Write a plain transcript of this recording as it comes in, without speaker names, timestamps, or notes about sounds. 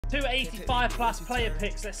Two 85 plus player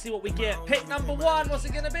picks. Let's see what we get. Pick number 1, what's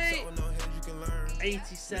it gonna be?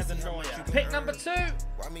 87 Neuer. Pick number 2.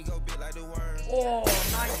 Oh,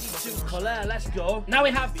 92 Colère. Let's go. Now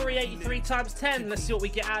we have 383 times 10. Let's see what we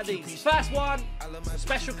get out of these. First one,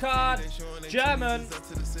 special card, German,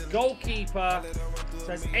 goalkeeper.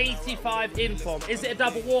 Says 85 inform. Is it a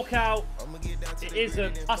double walkout? It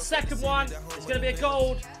isn't. Our second one is going to be a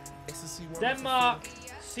gold. Denmark,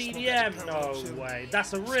 CDM. No way.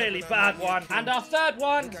 That's a really bad one. And our third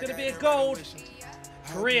one is going to be a gold.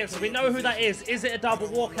 Korean, so we know who that is. Is it a double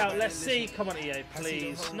walkout? Let's see. Come on, EA,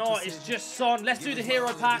 please. No, it's just Son. Let's do the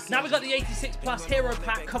hero pack. Now we've got the 86 plus hero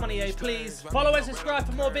pack. Come on, EA, please. Follow and subscribe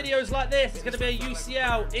for more videos like this. It's going to be a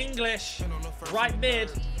UCL, English, right mid.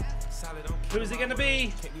 Who is it going to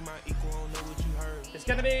be? It's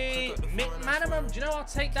going to be minimum. Do you know, I'll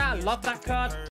take that. I love that card.